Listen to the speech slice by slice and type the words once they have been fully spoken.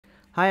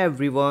Hi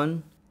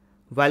everyone,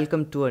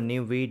 welcome to a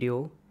new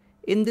video.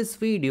 In this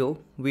video,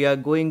 we are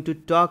going to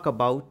talk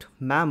about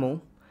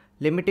Memo,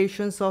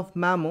 limitations of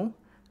Memo,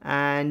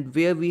 and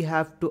where we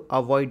have to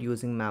avoid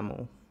using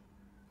Memo.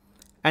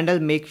 And I'll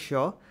make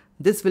sure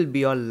this will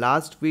be our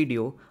last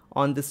video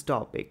on this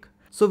topic.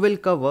 So we'll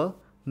cover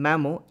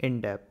Memo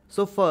in depth.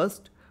 So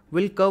first,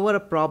 we'll cover a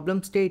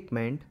problem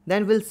statement,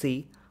 then we'll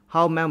see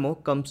how Memo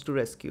comes to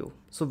rescue.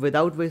 So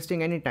without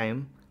wasting any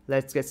time,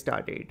 let's get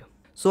started.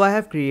 So I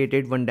have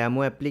created one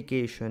demo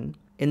application.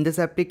 In this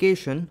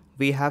application,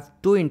 we have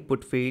two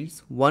input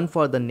fields, one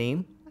for the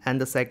name and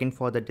the second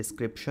for the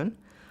description.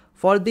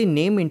 For the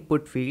name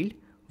input field,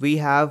 we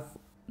have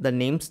the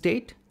name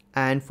state,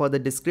 and for the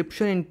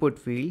description input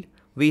field,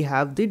 we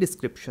have the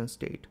description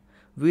state.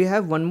 We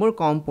have one more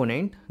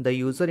component, the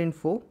user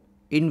info,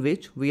 in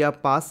which we are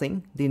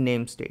passing the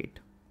name state.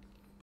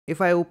 If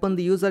I open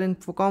the user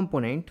info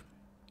component,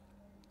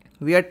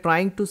 we are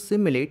trying to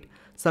simulate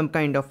some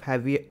kind of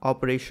heavy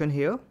operation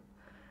here,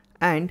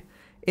 and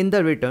in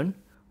the return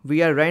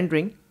we are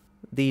rendering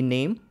the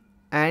name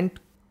and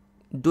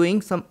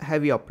doing some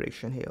heavy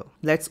operation here.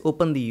 Let's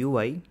open the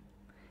UI.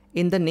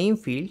 In the name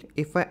field,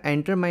 if I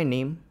enter my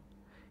name,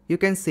 you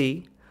can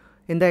see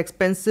in the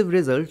expensive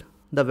result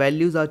the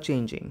values are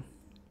changing.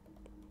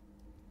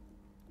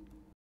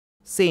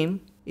 Same,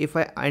 if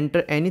I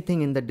enter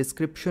anything in the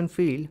description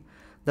field,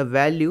 the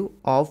value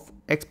of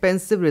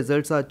expensive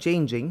results are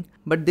changing,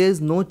 but there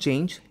is no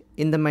change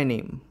in my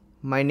name.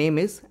 My name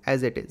is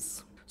as it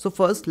is. So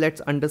first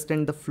let's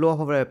understand the flow of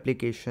our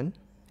application.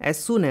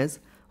 As soon as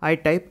I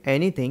type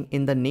anything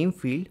in the name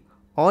field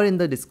or in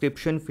the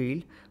description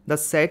field, the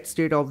set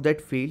state of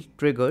that field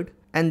triggered,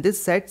 and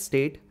this set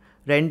state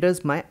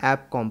renders my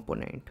app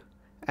component.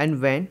 And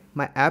when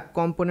my app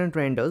component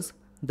renders,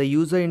 the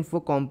user info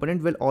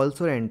component will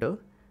also render,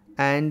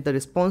 and the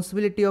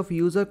responsibility of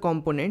user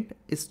component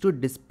is to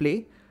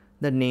display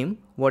the name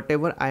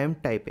whatever I am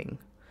typing.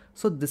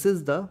 So this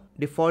is the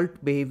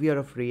default behavior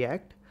of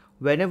React.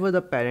 Whenever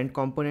the parent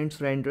components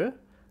render,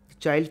 the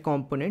child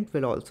component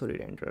will also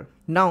render.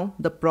 Now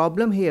the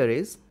problem here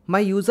is my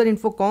user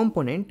info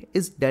component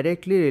is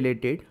directly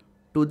related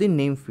to the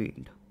name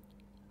field,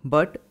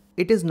 but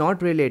it is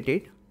not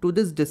related to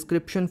this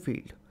description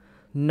field.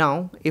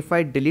 Now if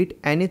I delete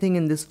anything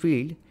in this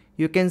field,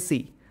 you can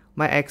see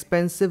my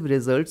expensive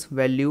results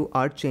value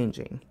are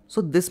changing.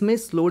 So this may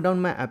slow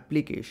down my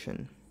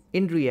application.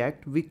 In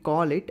React, we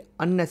call it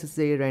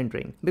unnecessary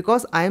rendering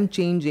because I am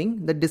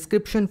changing the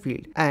description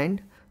field,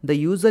 and the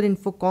user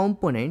info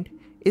component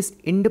is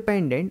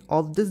independent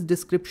of this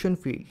description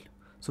field.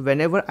 So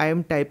whenever I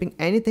am typing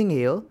anything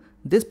here,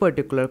 this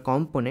particular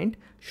component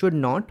should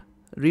not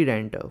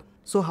re-render.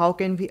 So how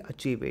can we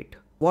achieve it?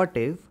 What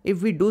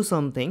if we do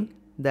something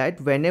that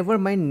whenever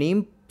my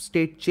name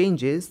state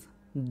changes,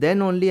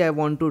 then only I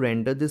want to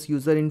render this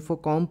user info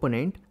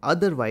component,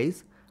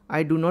 otherwise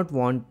I do not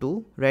want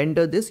to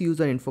render this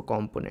user info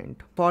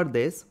component. For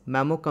this,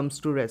 Memo comes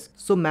to rest.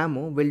 So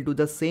Memo will do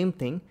the same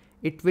thing.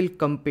 It will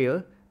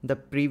compare the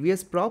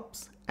previous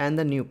props and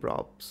the new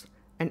props,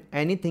 and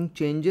anything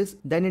changes,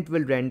 then it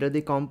will render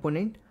the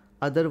component,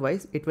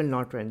 otherwise it will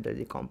not render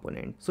the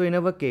component. So in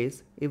our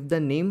case, if the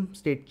name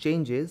state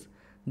changes,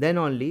 then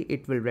only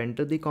it will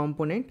render the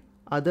component,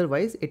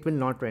 otherwise it will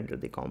not render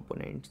the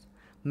components.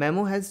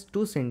 Memo has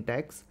two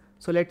syntax,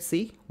 so let's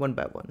see one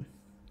by one.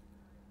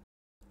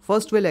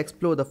 First we'll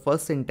explore the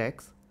first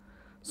syntax.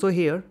 So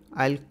here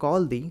I'll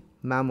call the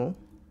Memo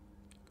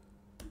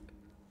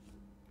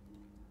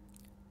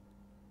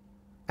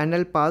and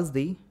I'll pass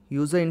the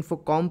user info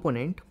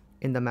component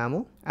in the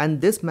Memo,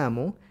 and this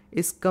Memo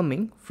is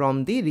coming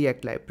from the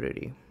React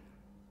library.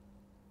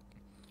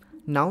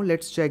 Now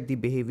let's check the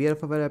behavior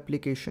of our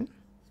application.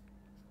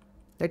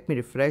 Let me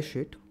refresh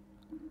it.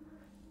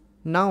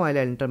 Now I'll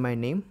enter my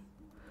name.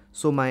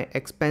 So my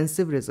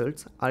expensive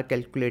results are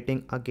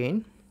calculating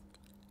again,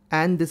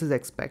 and this is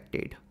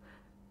expected.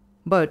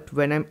 But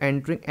when I'm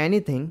entering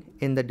anything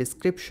in the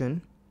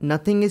description,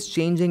 nothing is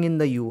changing in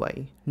the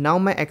UI. Now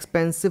my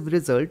expensive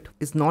result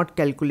is not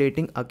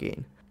calculating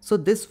again. So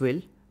this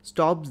will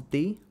stop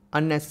the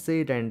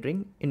unnecessary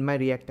rendering in my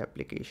React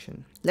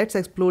application. Let's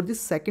explore the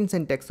second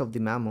syntax of the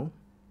Memo,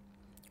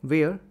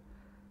 where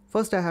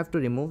first I have to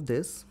remove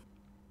this.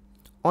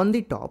 On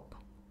the top,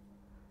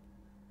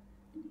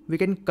 we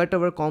can cut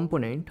our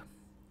component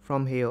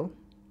from here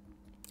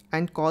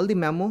and call the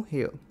Memo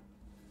here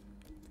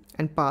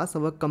and pass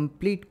our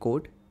complete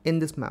code in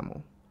this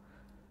Memo.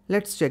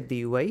 Let's check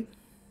the UI.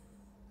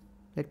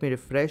 Let me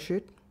refresh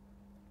it.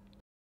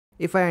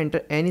 If I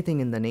enter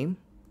anything in the name,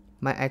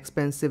 my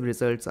expensive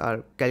results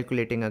are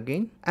calculating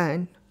again,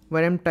 and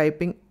when I'm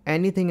typing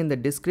anything in the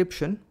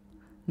description,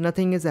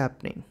 nothing is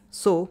happening.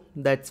 So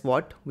that's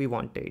what we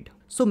wanted.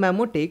 So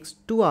Memo takes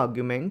two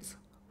arguments.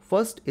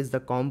 First is the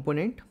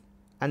component,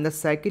 and the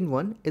second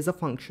one is a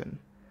function.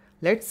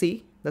 Let's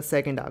see the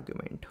second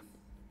argument.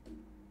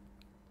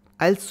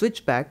 I'll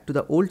switch back to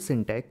the old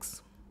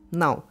syntax.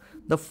 Now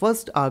the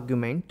first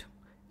argument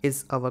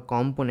is our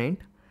component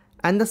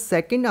and the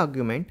second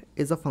argument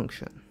is a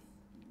function.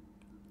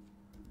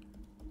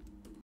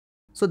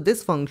 So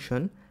this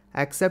function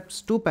accepts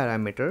two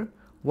parameters.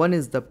 One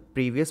is the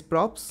previous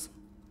props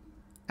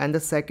and the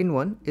second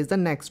one is the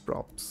next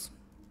props.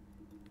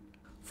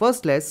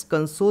 First, let's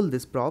console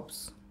this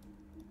props.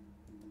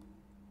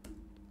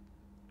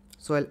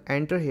 So I'll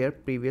enter here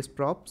previous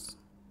props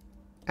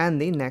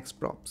and the next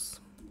props.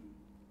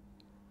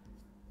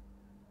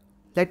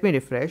 Let me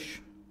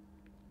refresh.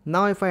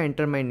 Now if I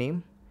enter my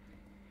name,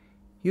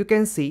 you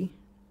can see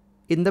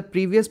in the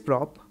previous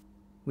prop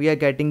we are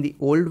getting the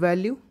old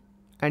value,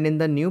 and in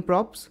the new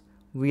props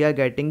we are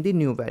getting the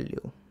new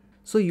value.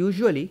 So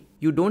usually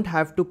you don't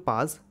have to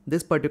pass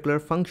this particular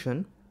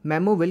function.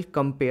 Memo will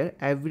compare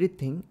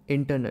everything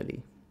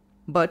internally.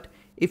 But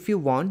if you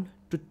want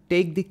to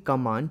take the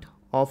command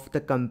of the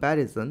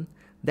comparison,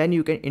 then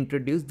you can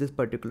introduce this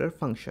particular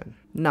function.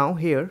 Now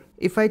here,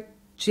 if I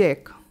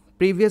check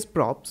previous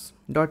props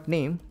dot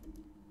name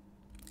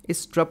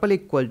is triple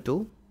equal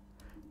to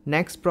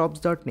next props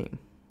dot name,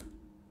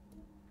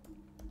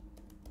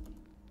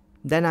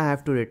 then I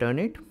have to return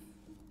it.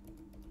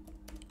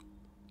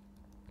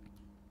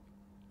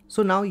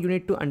 So now you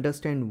need to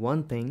understand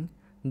one thing,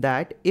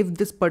 that if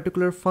this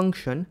particular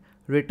function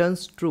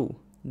returns true,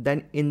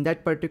 then in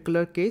that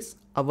particular case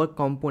our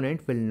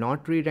component will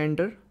not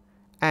re-render,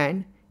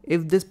 and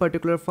if this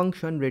particular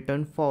function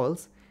return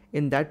false,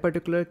 in that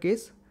particular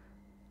case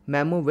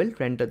Memo will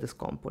render this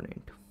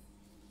component.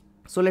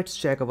 So let's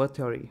check our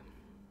theory.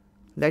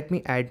 Let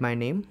me add my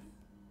name.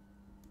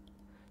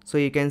 So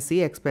you can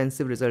see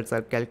expensive results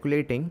are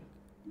calculating.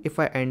 If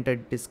I enter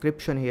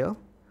description here,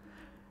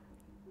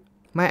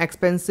 my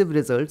expensive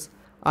results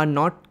are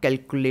not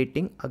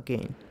calculating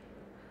again.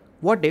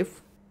 What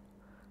if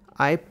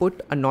I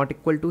put a not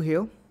equal to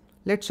here?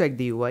 Let's check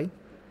the UI.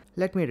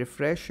 Let me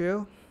refresh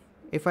here.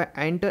 If I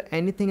enter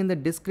anything in the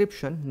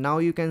description, now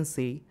you can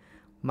see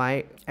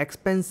my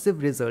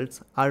expensive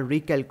results are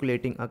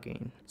recalculating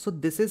again. So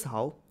this is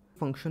how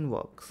function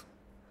works.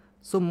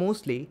 So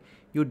mostly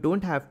you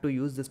don't have to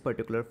use this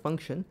particular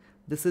function.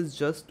 This is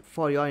just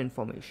for your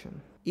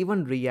information.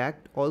 Even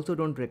React also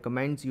don't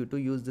recommend you to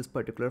use this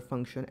particular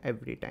function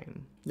every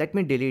time. Let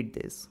me delete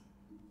this.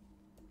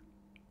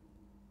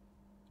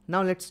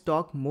 Now let's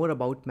talk more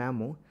about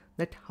Memo,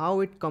 that how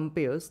it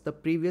compares the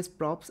previous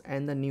props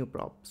and the new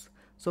props.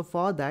 So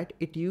for that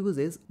it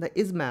uses the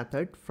is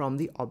method from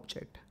the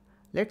object.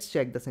 Let's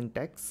check the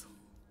syntax.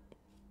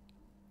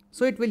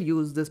 So it will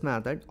use this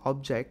method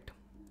object.is.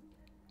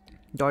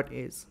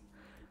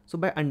 So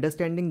by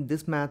understanding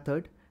this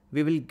method,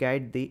 we will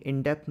get the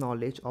in-depth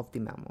knowledge of the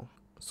Memo.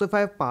 So if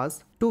I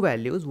pass two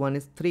values, one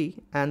is 3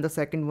 and the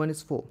second one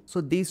is 4.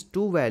 So these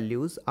two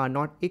values are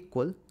not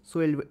equal, so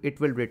it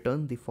will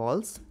return the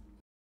false.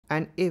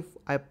 And if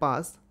I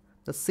pass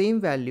the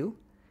same value,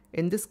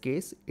 in this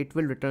case it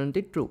will return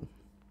the true.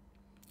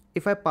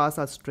 If I pass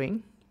a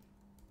string,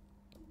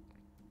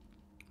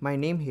 my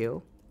name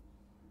here,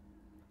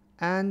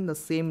 and the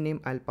same name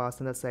I'll pass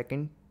in the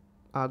second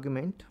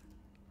argument,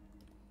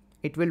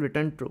 it will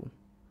return true.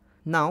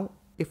 Now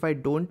if I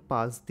don't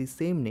pass the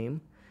same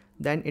name,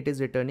 then it is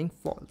returning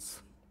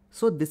false.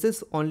 So this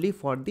is only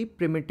for the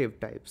primitive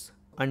types.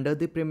 Under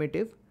the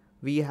primitive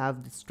we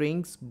have the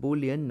strings,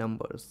 boolean,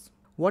 numbers.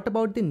 What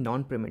about the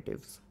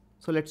non-primitives?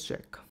 So let's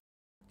check.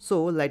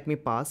 So let me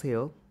pass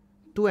here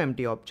two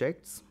empty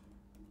objects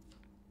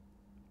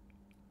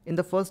in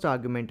the first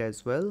argument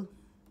as well.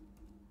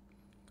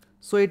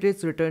 So it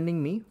is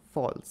returning me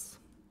false.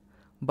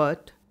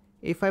 But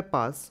if I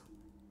pass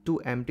two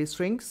empty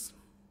strings,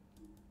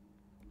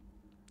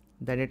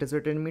 then it is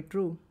returning me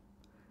true.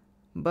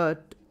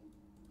 But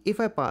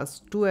if I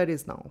pass two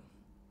arrays now,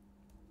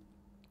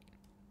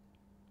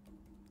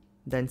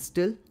 then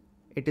still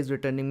it is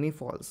returning me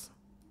false.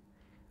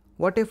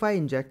 What if I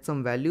inject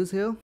some values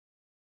here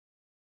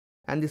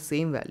and the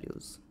same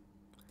values?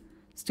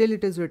 Still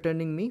it is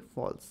returning me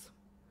false.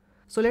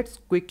 So let's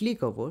quickly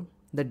cover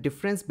the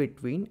difference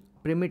between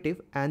primitive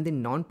and the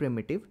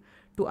non-primitive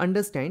to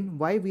understand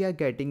why we are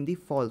getting the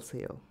false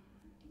here.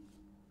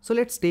 So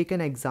let's take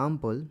an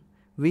example.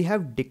 We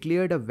have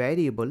declared a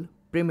variable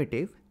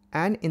primitive,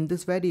 and in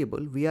this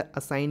variable we are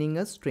assigning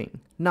a string.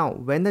 Now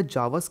when the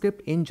JavaScript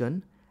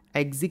engine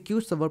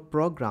executes our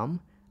program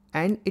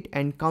and it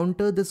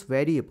encounters this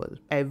variable,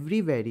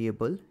 every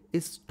variable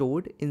is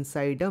stored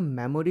inside a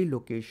memory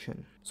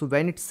location. So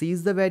when it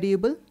sees the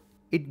variable,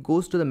 it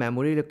goes to the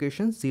memory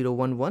location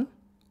 011,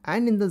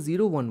 and in the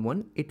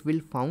 011 it will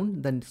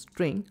found the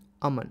string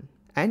Aman,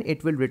 and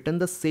it will return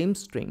the same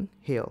string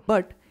here.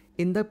 But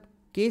in the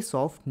case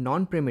of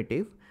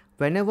non-primitive,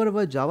 whenever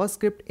our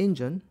JavaScript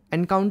engine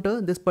encounter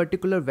this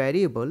particular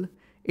variable,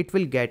 it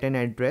will get an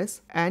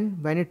address,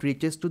 and when it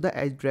reaches to the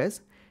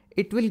address,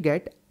 it will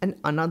get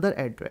another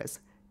address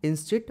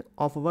instead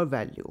of our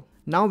value.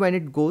 Now when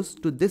it goes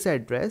to this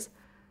address,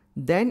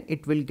 then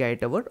it will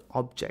get our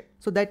object.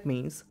 So that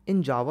means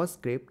in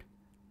JavaScript,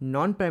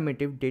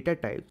 non-primitive data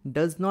type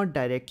does not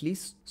directly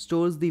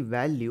stores the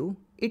value,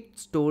 it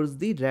stores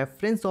the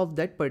reference of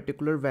that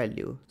particular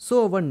value.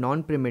 So our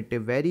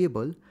non-primitive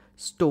variable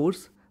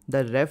stores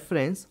the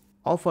reference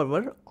of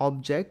our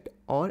object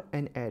or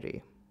an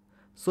array.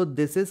 So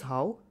this is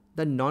how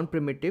the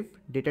non-primitive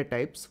data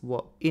types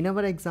work. In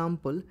our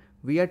example,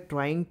 we are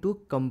trying to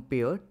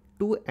compare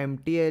two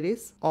empty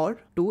arrays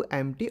or two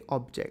empty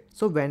objects.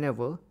 So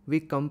whenever we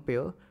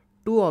compare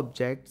two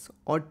objects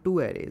or two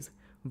arrays,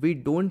 we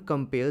don't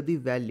compare the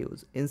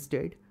values.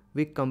 Instead,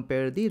 we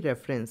compare the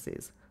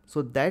references.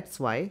 So that's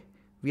why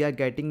we are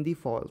getting the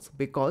false,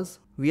 because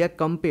we are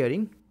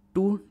comparing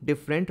two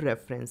different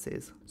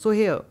references. So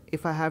here,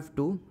 if I have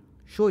to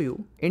show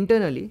you,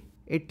 internally,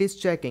 it is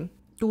checking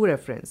two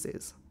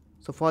references.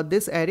 So for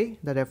this array,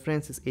 the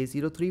reference is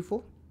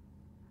A034,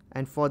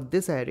 and for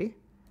this array,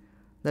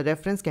 the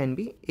reference can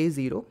be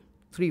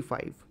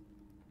A035.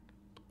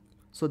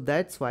 So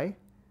that's why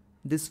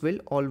this will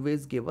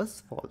always give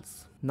us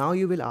false. Now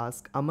you will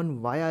ask,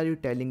 Aman, why are you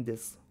telling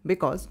this?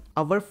 Because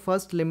our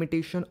first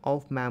limitation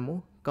of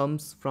Memo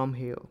comes from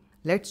here.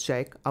 Let's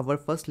check our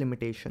first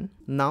limitation.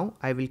 Now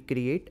I will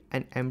create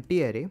an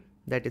empty array,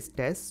 that is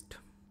test,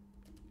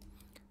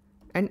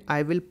 and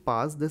I will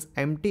pass this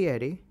empty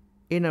array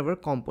in our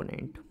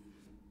component.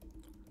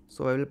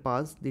 So I will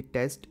pass the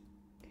test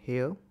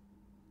here.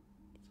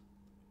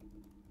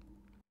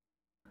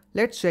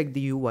 Let's check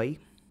the UI.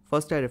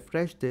 First I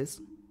refresh this,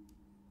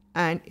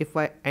 and if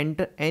I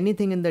enter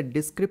anything in the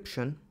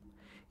description,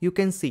 you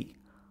can see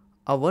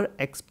our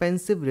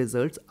expensive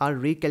results are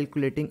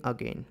recalculating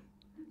again.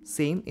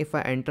 Same, if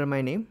I enter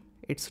my name,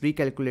 it's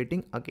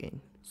recalculating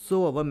again.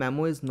 So our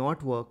Memo is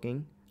not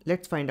working.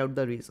 Let's find out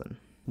the reason.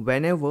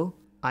 Whenever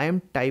I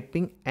am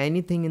typing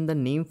anything in the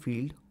name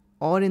field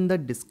or in the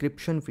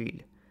description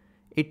field,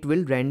 it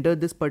will render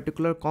this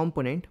particular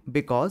component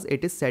because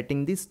it is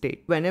setting the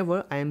state.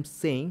 Whenever I am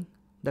saying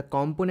the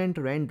component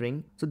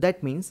rendering, so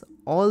that means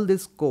all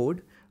this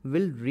code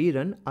will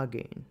rerun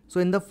again. So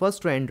in the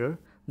first render,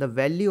 the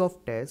value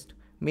of test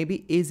may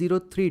be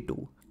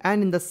A032,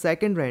 and in the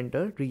second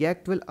render,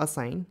 React will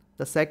assign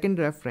the second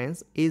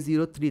reference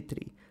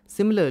A033.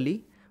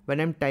 Similarly, when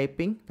I'm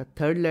typing the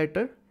third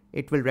letter,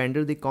 it will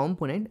render the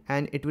component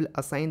and it will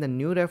assign the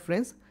new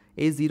reference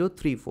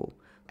A034.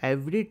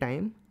 Every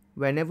time,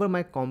 whenever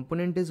my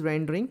component is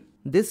rendering,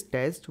 this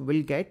test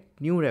will get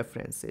new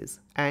references.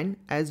 And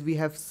as we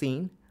have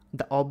seen,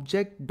 the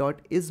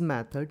object.is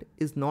method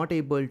is not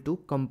able to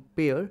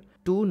compare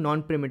two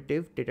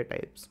non-primitive data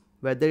types,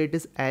 whether it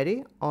is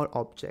array or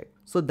object.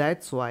 So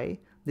that's why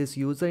this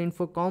user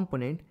info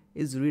component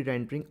is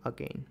re-rendering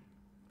again.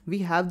 We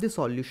have the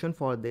solution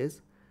for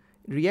this.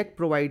 React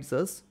provides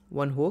us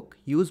one hook,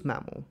 use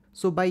Memo.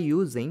 So by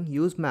using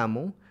use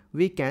Memo,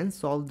 we can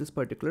solve this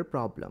particular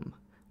problem.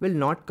 We'll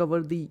not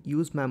cover the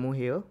use Memo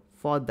here.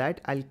 For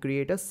that, I'll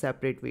create a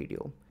separate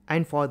video.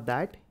 And for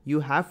that, you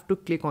have to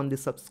click on the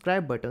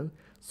subscribe button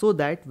so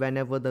that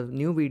whenever the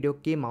new video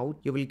came out,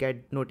 you will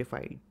get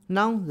notified.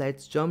 Now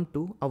let's jump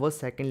to our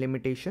second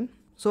limitation.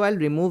 So I'll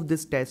remove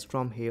this test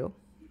from here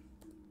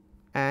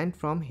and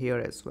from here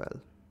as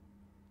well.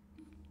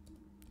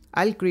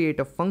 I'll create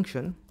a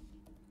function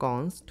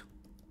const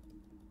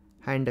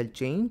handle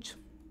change,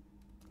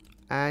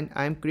 and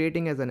I'm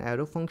creating as an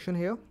arrow function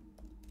here.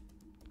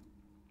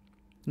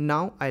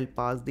 Now I'll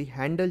pass the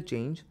handle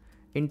change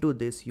into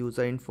this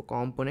user info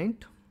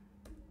component.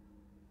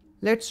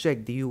 Let's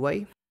check the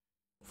UI.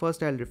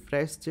 First I'll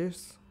refresh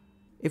this.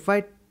 If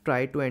I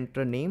try to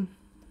enter name,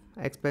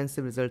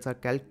 expensive results are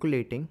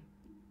calculating.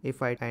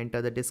 If I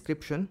enter the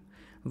description,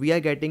 we are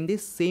getting the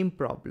same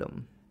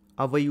problem.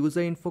 Our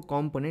user info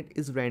component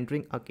is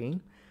rendering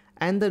again,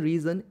 and the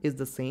reason is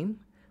the same,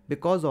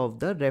 because of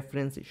the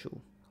reference issue.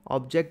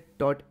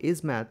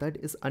 Object.is method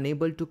is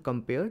unable to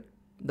compare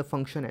the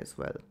function as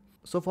well.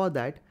 So for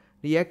that,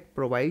 React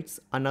provides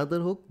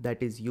another hook,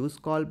 that is use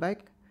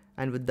callback,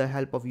 and with the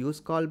help of use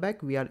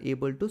callback, we are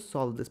able to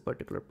solve this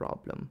particular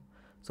problem.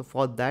 So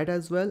for that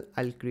as well,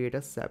 I'll create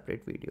a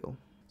separate video.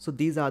 So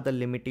these are the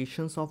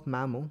limitations of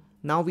Memo.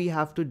 Now we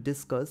have to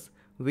discuss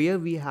where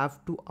we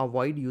have to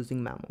avoid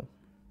using Memo.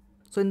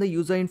 So in the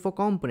user info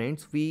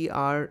components, we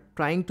are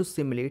trying to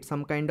simulate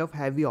some kind of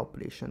heavy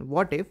operation.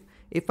 What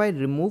if I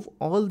remove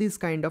all these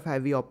kind of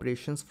heavy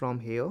operations from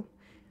here?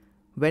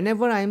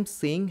 Whenever I am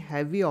saying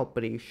heavy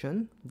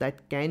operation,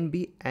 that can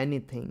be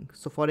anything.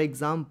 So for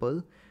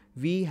example,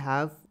 we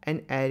have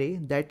an array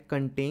that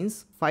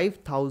contains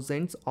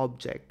 5,000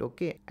 objects,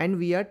 okay? And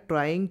we are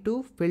trying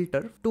to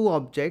filter two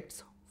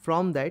objects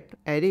from that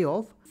array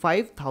of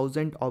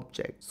 5,000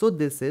 objects. So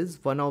this is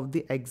one of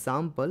the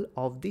example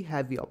of the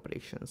heavy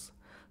operations.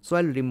 So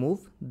I'll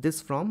remove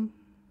this from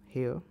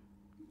here.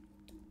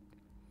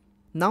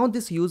 Now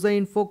this user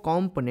info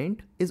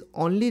component is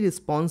only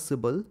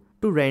responsible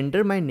to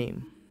render my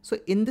name. So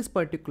in this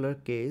particular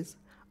case,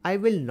 I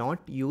will not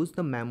use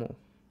the Memo,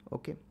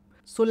 okay?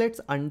 So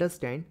let's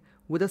understand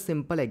with a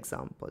simple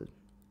example.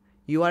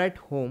 You are at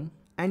home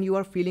and you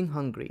are feeling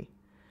hungry.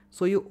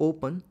 So you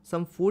open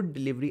some food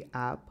delivery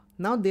app.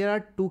 Now there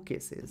are two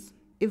cases.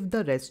 If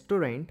the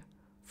restaurant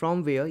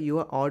from where you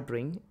are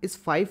ordering is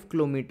 5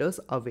 kilometers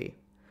away,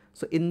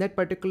 so in that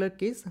particular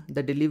case,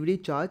 the delivery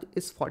charge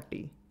is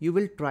 40. You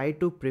will try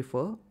to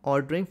prefer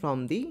ordering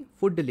from the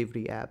food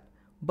delivery app.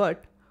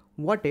 But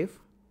what if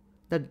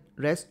the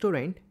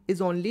restaurant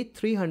is only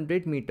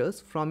 300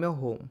 meters from your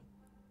home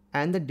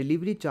and the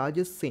delivery charge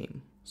is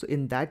same. So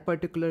in that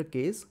particular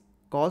case,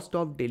 cost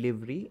of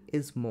delivery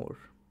is more.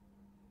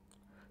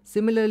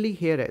 Similarly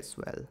here as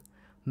well,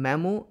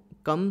 Memo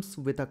comes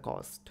with a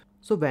cost.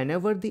 So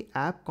whenever the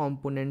app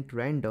component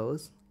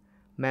renders,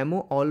 Memo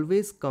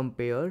always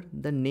compare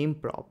the name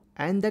prop,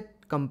 and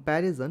that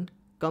comparison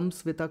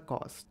comes with a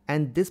cost.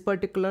 And this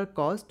particular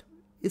cost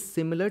is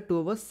similar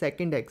to our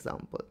second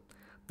example,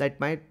 that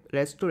my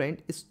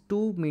restaurant is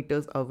 2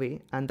 meters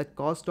away and the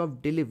cost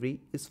of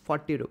delivery is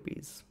 40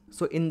 rupees.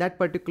 So in that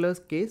particular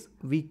case,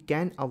 we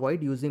can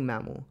avoid using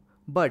Memo.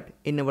 But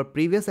in our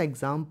previous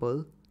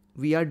example,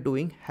 we are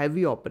doing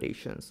heavy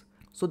operations.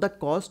 So the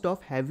cost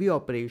of heavy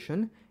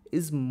operation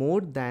is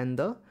more than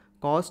the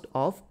cost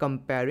of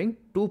comparing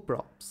two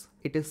props.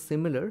 It is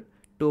similar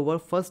to our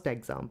first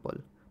example.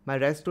 My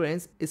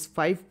restaurant is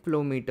 5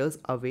 kilometers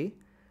away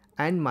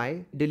and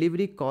my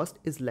delivery cost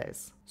is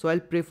less. So I'll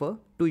prefer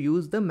to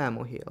use the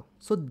Memo here.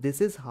 So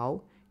this is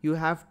how you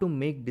have to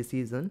make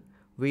decision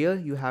where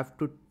you have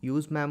to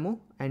use Memo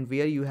and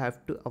where you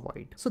have to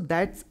avoid. So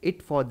that's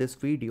it for this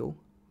video.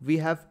 We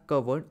have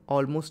covered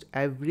almost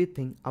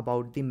everything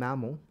about the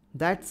Memo.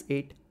 That's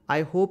it.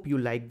 I hope you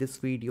like this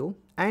video,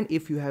 and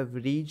if you have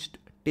reached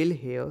till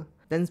here,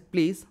 then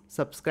please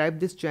subscribe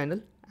this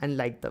channel and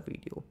like the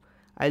video.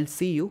 I'll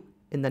see you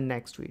in the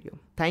next video.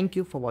 Thank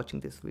you for watching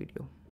this video.